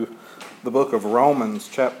the book of Romans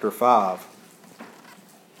chapter 5,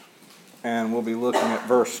 and we'll be looking at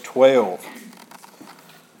verse 12.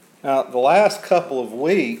 Now, the last couple of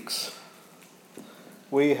weeks,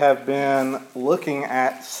 we have been looking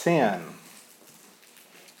at sin.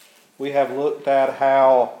 We have looked at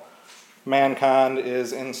how mankind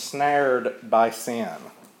is ensnared by sin.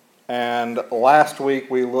 And last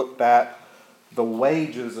week we looked at the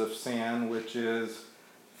wages of sin, which is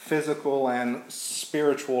physical and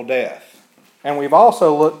spiritual death. And we've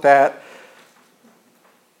also looked at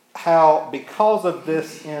how because of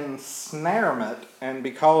this ensnarement and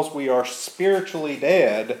because we are spiritually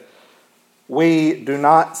dead, we do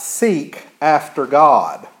not seek after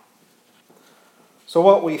God. So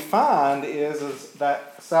what we find is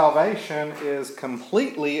that salvation is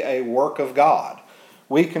completely a work of God.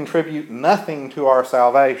 We contribute nothing to our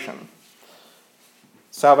salvation.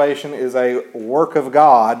 Salvation is a work of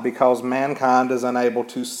God because mankind is unable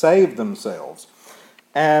to save themselves.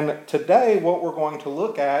 And today what we're going to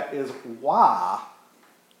look at is why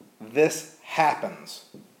this happens.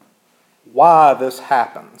 Why this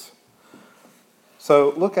happens.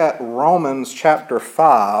 So look at Romans chapter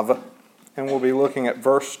 5, and we'll be looking at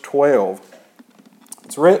verse 12.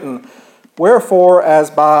 It's written, "Wherefore,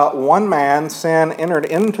 as by one man sin entered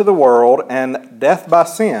into the world, and death by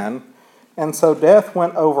sin, and so death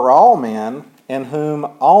went over all men, in whom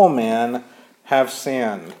all men have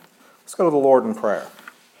sinned." Let's go to the Lord in prayer.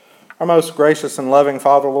 Our most gracious and loving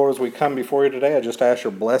Father, Lord, as we come before you today, I just ask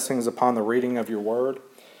your blessings upon the reading of your word.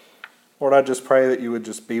 Lord, I just pray that you would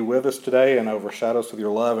just be with us today and overshadow us with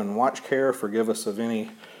your love and watch care. Forgive us of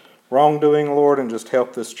any wrongdoing, Lord, and just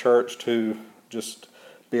help this church to just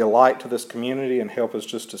be a light to this community and help us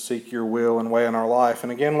just to seek your will and way in our life.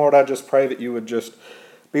 And again, Lord, I just pray that you would just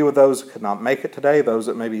be with those who could not make it today, those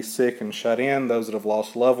that may be sick and shut in, those that have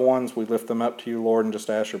lost loved ones. We lift them up to you, Lord, and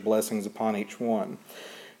just ask your blessings upon each one.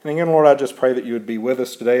 And again, Lord, I just pray that you would be with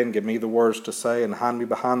us today and give me the words to say and hide me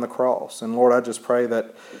behind the cross. And Lord, I just pray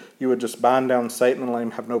that you would just bind down Satan and let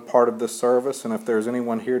him have no part of this service. And if there's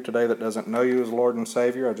anyone here today that doesn't know you as Lord and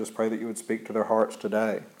Savior, I just pray that you would speak to their hearts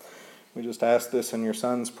today. We just ask this in your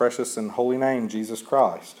Son's precious and holy name, Jesus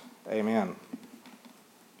Christ. Amen.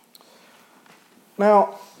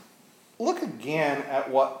 Now, look again at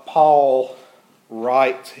what Paul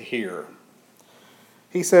writes here.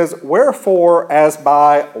 He says, "Wherefore, as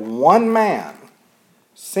by one man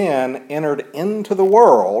sin entered into the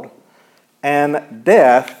world, and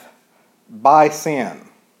death by sin."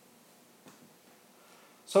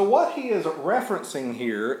 So what he is referencing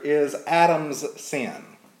here is Adam's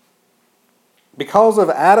sin. Because of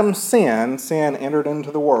Adam's sin, sin entered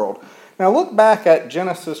into the world. Now look back at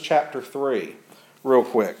Genesis chapter 3 real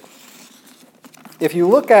quick. If you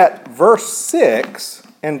look at verse 6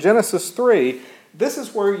 in Genesis 3, this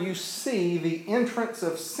is where you see the entrance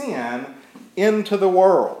of sin into the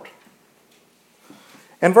world.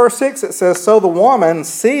 In verse 6 it says, "So the woman,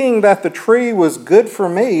 seeing that the tree was good for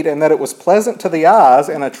meat, and that it was pleasant to the eyes,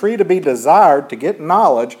 and a tree to be desired to get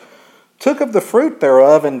knowledge, took of the fruit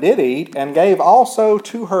thereof, and did eat, and gave also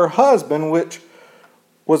to her husband which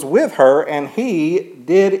was with her, and he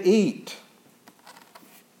did eat."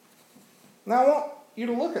 Now I want you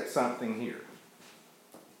to look at something here.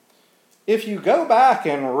 If you go back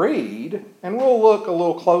and read, and we'll look a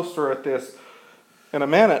little closer at this in a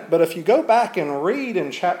minute, but if you go back and read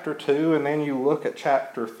in chapter 2 and then you look at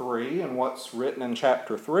chapter 3 and what's written in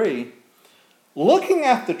chapter 3, looking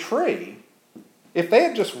at the tree, if they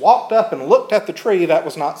had just walked up and looked at the tree, that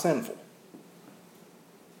was not sinful.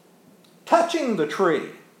 Touching the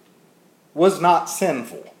tree was not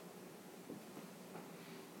sinful.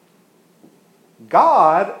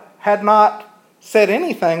 God had not said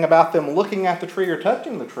anything about them looking at the tree or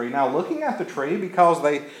touching the tree. Now, looking at the tree because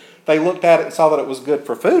they looked at it and saw that it was good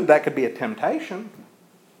for food, that could be a temptation.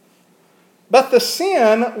 But the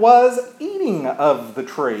sin was eating of the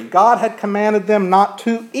tree. God had commanded them not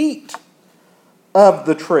to eat of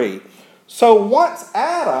the tree. So once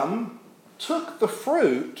Adam took the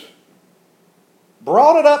fruit,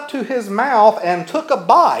 brought it up to his mouth, and took a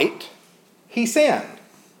bite, he sinned.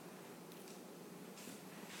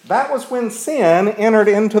 That was when sin entered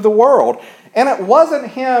into the world. And it wasn't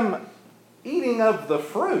him eating of the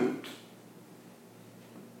fruit.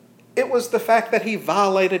 It was the fact that he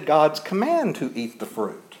violated God's command to eat the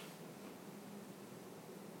fruit.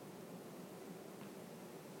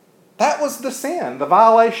 That was the sin, the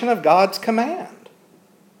violation of God's command.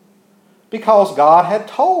 Because God had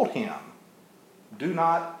told him, "Do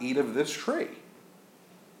not eat of this tree."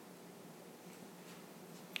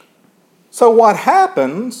 So what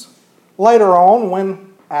happens later on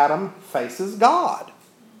when Adam faces God?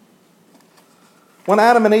 When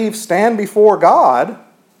Adam and Eve stand before God,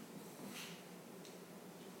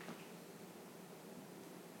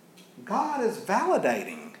 God is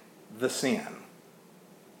validating the sin.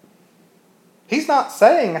 He's not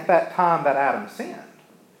saying at that time that Adam sinned,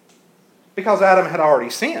 because Adam had already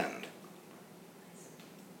sinned.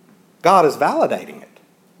 God is validating it.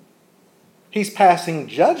 He's passing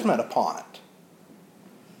judgment upon it.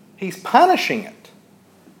 He's punishing it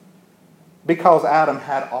because Adam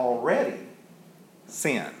had already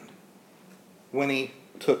sinned when he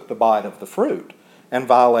took the bite of the fruit and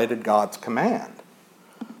violated God's command.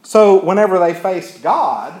 So whenever they faced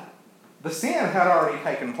God, the sin had already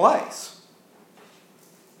taken place.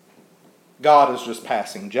 God is just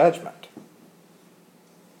passing judgment.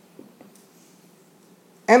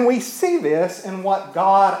 And we see this in what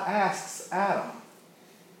God asks Adam.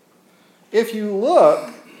 If you look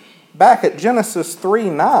back at Genesis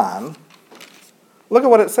 3:9, look at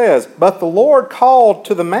what it says. But the Lord God called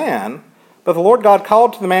to the man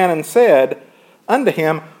and said unto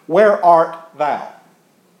him, Where art thou?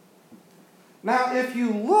 Now, if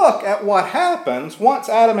you look at what happens once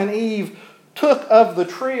Adam and Eve took of the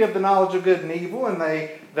tree of the knowledge of good and evil, and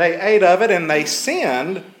they ate of it and they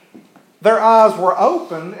sinned, their eyes were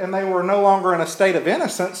opened and they were no longer in a state of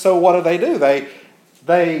innocence. So what do?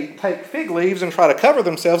 They take fig leaves and try to cover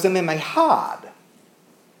themselves, and then they hide.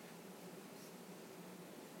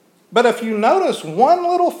 But if you notice one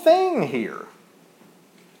little thing here,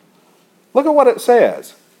 look at what it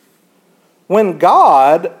says. When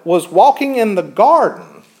God was walking in the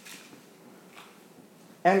garden,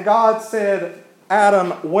 and God said,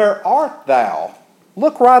 Adam, where art thou?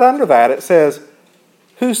 Look right under that. It says,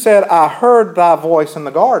 Who said, I heard thy voice in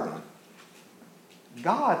the garden?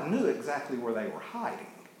 God knew exactly where they were hiding.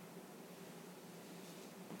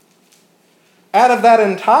 Out of that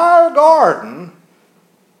entire garden,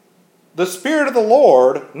 the Spirit of the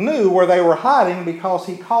Lord knew where they were hiding, because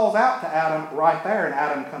he calls out to Adam right there, and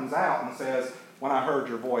Adam comes out and says, When I heard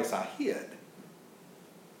your voice, I hid.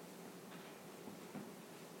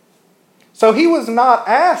 So he was not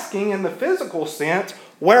asking in the physical sense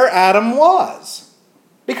where Adam was,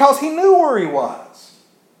 because he knew where he was.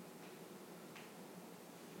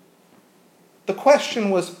 The question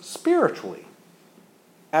was spiritually.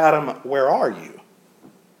 Adam, where are you?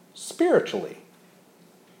 Spiritually.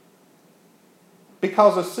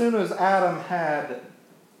 Because as soon as Adam had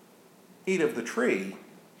eat of the tree,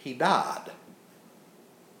 he died.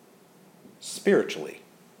 Spiritually.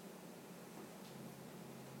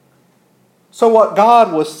 So what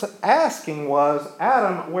God was asking was,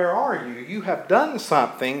 Adam, where are you? You have done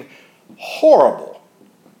something horrible.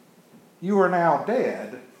 You are now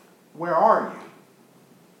dead. Where are you?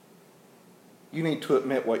 You need to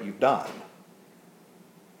admit what you've done.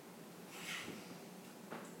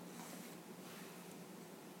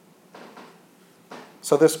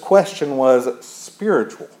 So this question was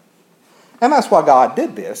spiritual. And that's why God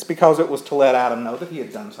did this, because it was to let Adam know that he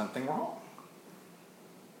had done something wrong.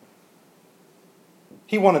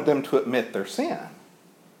 He wanted them to admit their sin.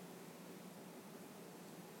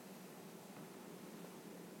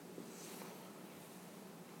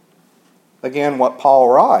 Again, what Paul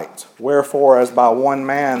writes, Wherefore, as by one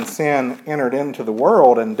man sin entered into the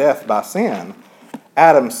world, and death by sin,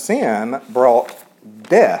 Adam's sin brought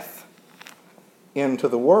death into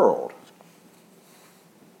the world.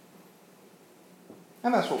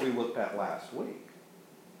 And that's what we looked at last week.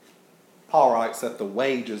 Paul writes that the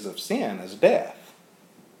wages of sin is death.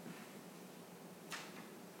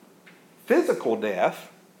 Physical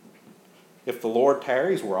death, if the Lord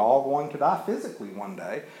tarries, we're all going to die physically one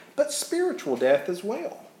day, but spiritual death as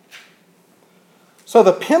well. So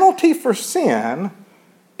the penalty for sin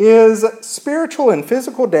is spiritual and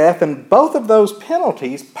physical death, and both of those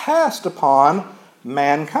penalties passed upon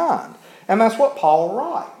mankind. And that's what Paul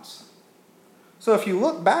writes. So if you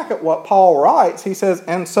look back at what Paul writes, he says,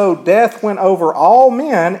 And so death went over all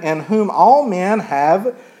men, in whom all men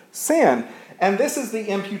have sinned. And this is the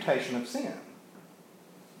imputation of sin.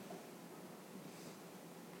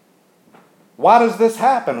 Why does this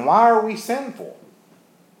happen? Why are we sinful?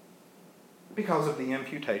 Because of the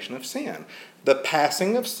imputation of sin. The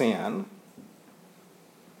passing of sin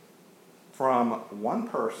from one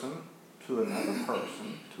person to another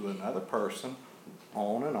person to another person,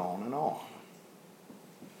 on and on and on.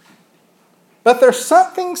 But there's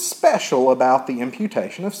something special about the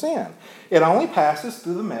imputation of sin. It only passes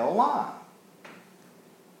through the male line.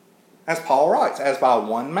 As Paul writes, as by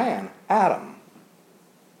one man, Adam,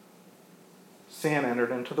 sin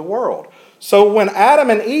entered into the world. So when Adam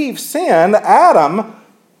and Eve sinned, Adam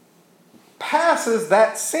passes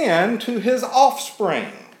that sin to his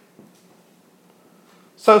offspring.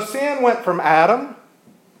 So sin went from Adam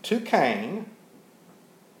to Cain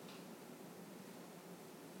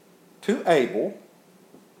to Abel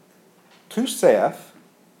to Seth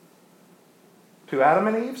to Adam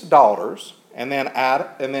and Eve's daughters, and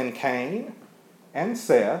then Cain and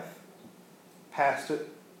Seth passed it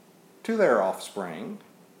to their offspring,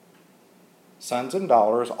 sons and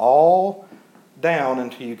daughters, all down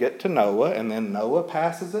until you get to Noah, and then Noah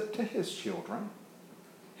passes it to his children,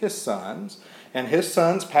 his sons, and his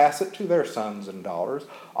sons pass it to their sons and daughters,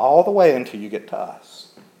 all the way until you get to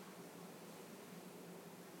us.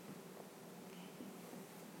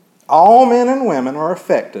 All men and women are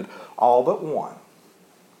affected, all but one.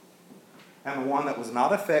 And the one that was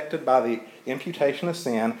not affected by the imputation of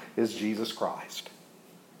sin is Jesus Christ.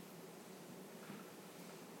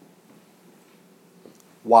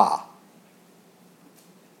 Why?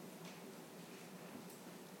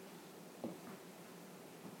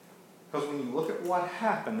 Because when you look at what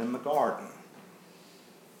happened in the garden,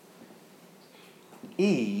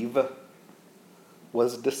 Eve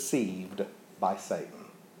was deceived by Satan.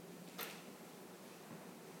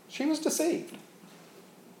 She was deceived.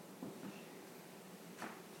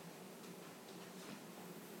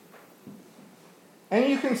 And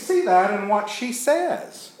you can see that in what she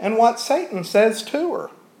says and what Satan says to her.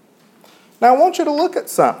 Now I want you to look at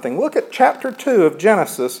something. Look at chapter 2 of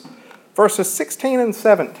Genesis, verses 16 and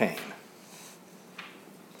 17.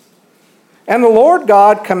 And the Lord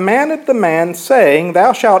God commanded the man, saying,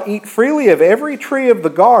 Thou shalt eat freely of every tree of the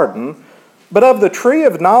garden, but of the tree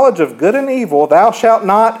of knowledge of good and evil thou shalt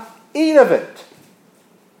not eat of it.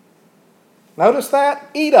 Notice that?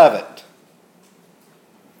 Eat of it.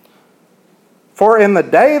 For in the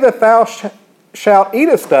day that thou shalt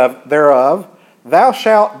eatest thereof, thou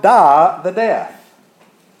shalt die the death.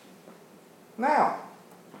 Now,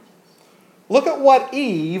 look at what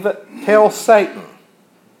Eve tells Satan.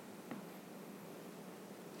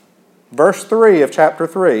 Verse 3 of chapter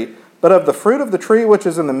 3. But of the fruit of the tree which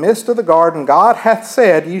is in the midst of the garden, God hath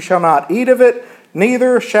said, Ye shall not eat of it,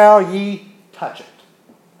 neither shall ye touch it.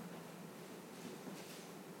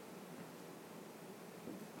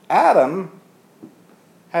 Adam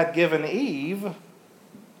had given Eve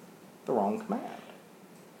the wrong command.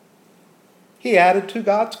 He added to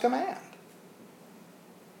God's command.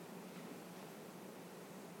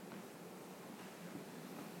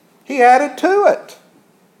 He added to it.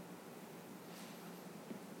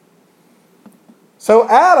 So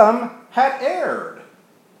Adam had erred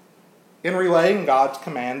in relaying God's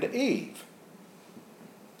command to Eve.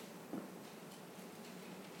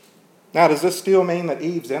 Now, does this still mean that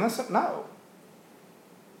Eve's innocent? No.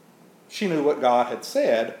 She knew what God had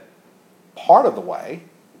said part of the way,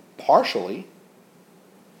 partially,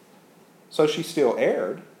 so she still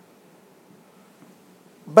erred.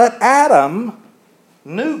 But Adam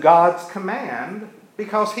knew God's command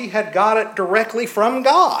because he had got it directly from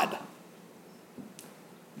God.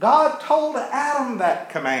 God told Adam that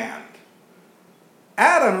command.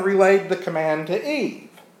 Adam relayed the command to Eve.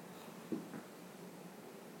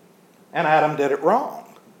 And Adam did it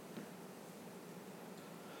wrong.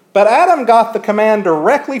 But Adam got the command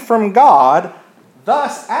directly from God.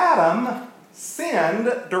 Thus Adam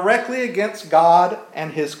sinned directly against God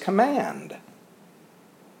and his command.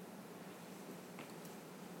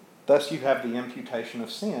 Thus you have the imputation of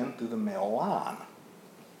sin through the male line.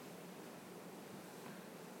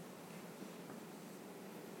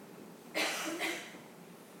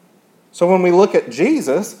 So when we look at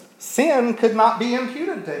Jesus, sin could not be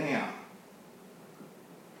imputed to him.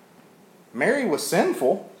 Mary was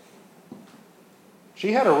sinful.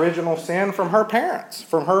 She had original sin from her parents,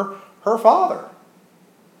 from her father.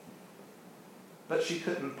 But she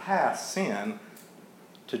couldn't pass sin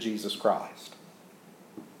to Jesus Christ.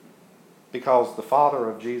 Because the Father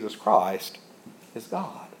of Jesus Christ is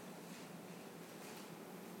God.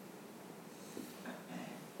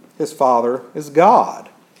 His Father is God.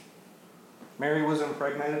 Mary was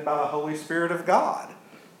impregnated by the Holy Spirit of God.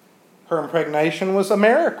 Her impregnation was a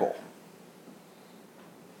miracle.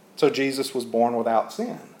 So Jesus was born without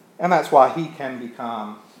sin. And that's why he can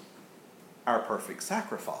become our perfect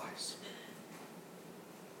sacrifice.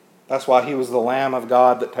 That's why he was the Lamb of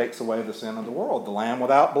God that takes away the sin of the world, the Lamb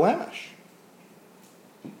without blemish.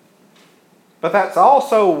 But that's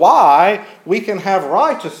also why we can have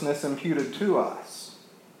righteousness imputed to us.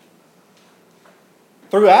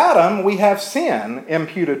 Through Adam, we have sin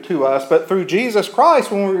imputed to us, but through Jesus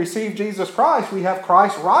Christ, when we receive Jesus Christ, we have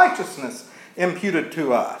Christ's righteousness imputed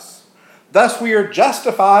to us. Thus, we are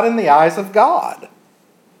justified in the eyes of God.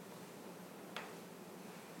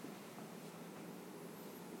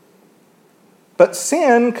 But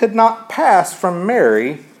sin could not pass from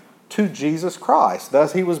Mary to Jesus Christ.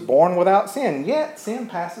 Thus he was born without sin. Yet sin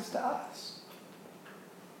passes to us.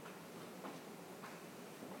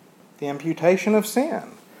 The imputation of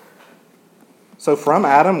sin. So from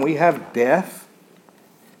Adam we have death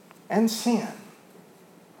and sin.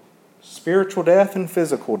 Spiritual death and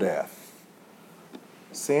physical death.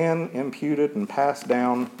 Sin imputed and passed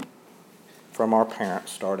down from our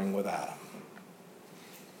parents, starting with Adam.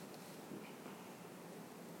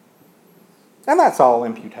 And that's all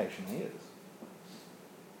imputation is.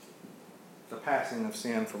 The passing of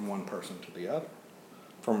sin from one person to the other.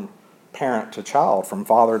 From parent to child, from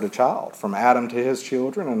father to child, from Adam to his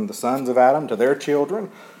children, and the sons of Adam to their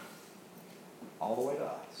children, all the way to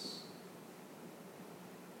us.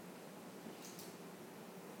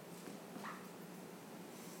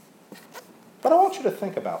 But I want you to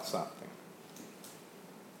think about something.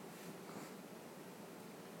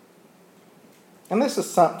 And this is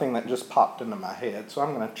something that just popped into my head, so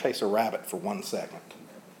I'm going to chase a rabbit for 1 second.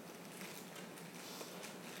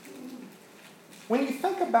 When you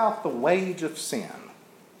think about the wage of sin,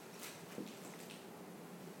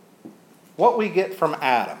 what we get from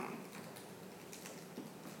Adam,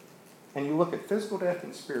 and you look at physical death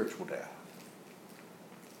and spiritual death,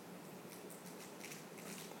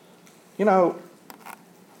 you know,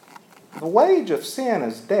 the wage of sin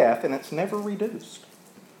is death, and it's never reduced.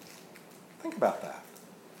 Think about that.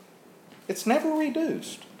 It's never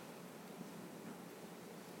reduced.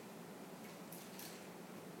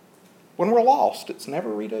 When we're lost, it's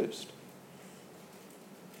never reduced.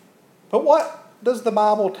 But what does the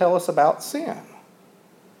Bible tell us about sin?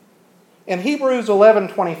 In Hebrews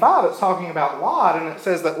 11:25, it's talking about Lot, and it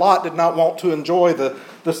says that Lot did not want to enjoy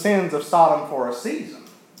the sins of Sodom for a season.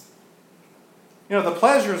 You know, the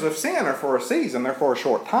pleasures of sin are for a season, they're for a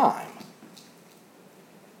short time.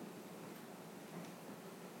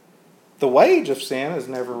 The wage of sin is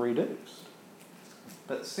never reduced,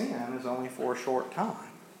 but sin is only for a short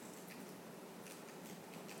time.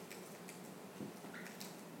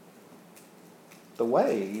 The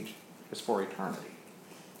wage is for eternity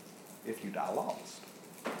if you die lost.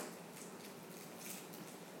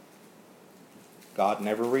 God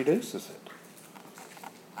never reduces it.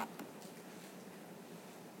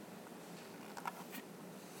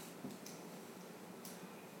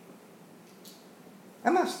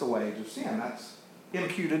 And that's the wage of sin. That's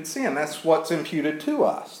imputed sin. That's what's imputed to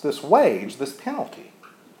us. This wage, this penalty.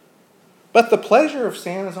 But the pleasure of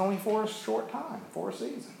sin is only for a short time, for a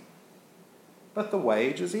season. But the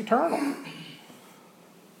wage is eternal.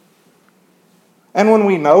 And when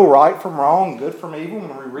we know right from wrong, good from evil,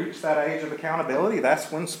 when we reach that age of accountability,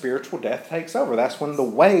 that's when spiritual death takes over. That's when the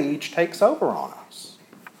wage takes over on us.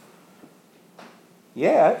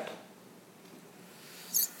 Yet,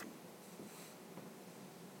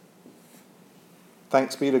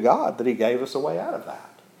 thanks be to God that He gave us a way out of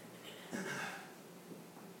that.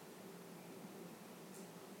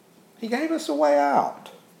 He gave us a way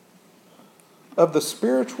out of the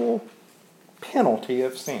spiritual penalty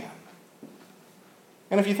of sin.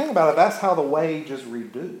 And if you think about it, that's how the wage is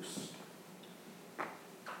reduced.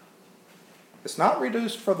 It's not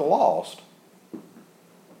reduced for the lost,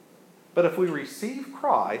 but if we receive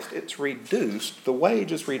Christ, it's reduced. The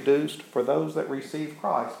wage is reduced for those that receive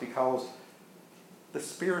Christ because the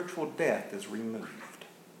spiritual death is removed.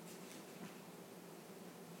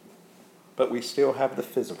 But we still have the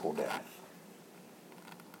physical death.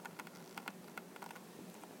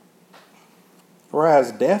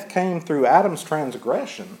 Whereas death came through Adam's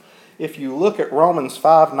transgression, if you look at Romans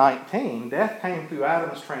 5:19, death came through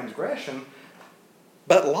Adam's transgression,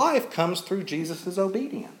 but life comes through Jesus'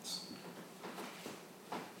 obedience.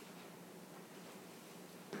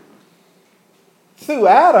 Through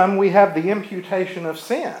Adam, we have the imputation of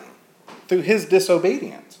sin, through his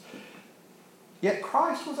disobedience. Yet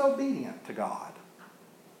Christ was obedient to God.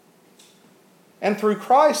 And through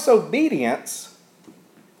Christ's obedience,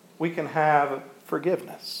 we can have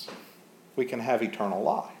forgiveness. We can have eternal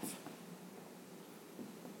life.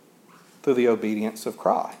 Through the obedience of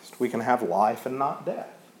Christ, we can have life and not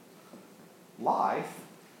death. Life,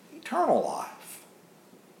 eternal life.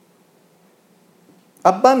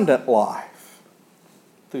 Abundant life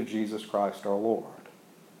through Jesus Christ our Lord.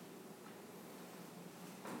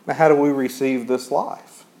 Now, how do we receive this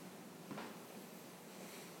life?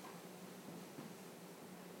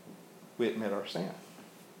 We admit our sin.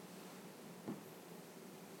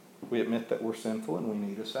 We admit that we're sinful and we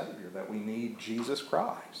need a Savior, that we need Jesus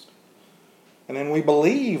Christ. And then we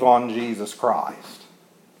believe on Jesus Christ.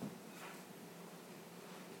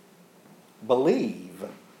 Believe.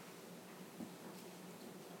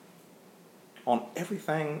 on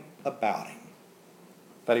everything about him.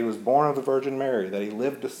 That he was born of the Virgin Mary, that he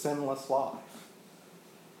lived a sinless life,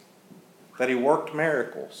 that he worked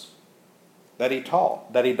miracles, that he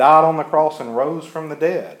taught, that he died on the cross and rose from the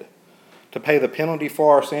dead to pay the penalty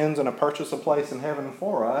for our sins and to purchase a place in heaven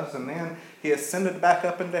for us, and then he ascended back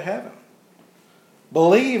up into heaven.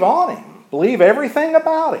 Believe on him. Believe everything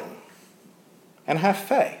about him. And have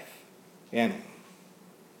faith in him.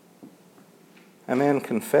 And then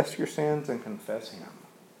confess your sins and confess him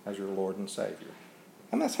as your Lord and Savior.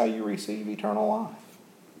 And that's how you receive eternal life.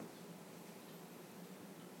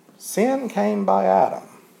 Sin came by Adam,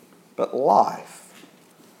 but life,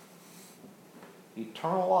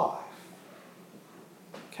 eternal life,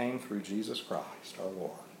 came through Jesus Christ, our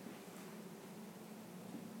Lord.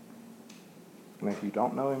 And if you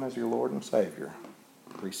don't know him as your Lord and Savior,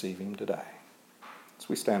 receive him today. As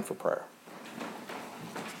we stand for prayer.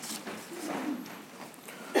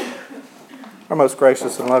 Our most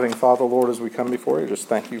gracious and loving Father, Lord, as we come before you, just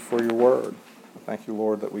thank you for your word. I thank you,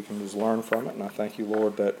 Lord, that we can just learn from it, and I thank you,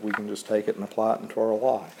 Lord, that we can just take it and apply it into our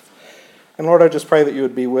life. And Lord, I just pray that you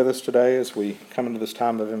would be with us today as we come into this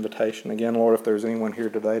time of invitation. Again, Lord, if there's anyone here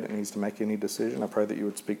today that needs to make any decision, I pray that you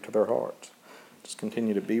would speak to their hearts. Just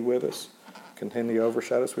continue to be with us. Continue to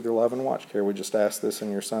overshadow us with your love and watch care. We just ask this in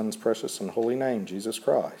your Son's precious and holy name, Jesus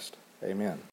Christ. Amen.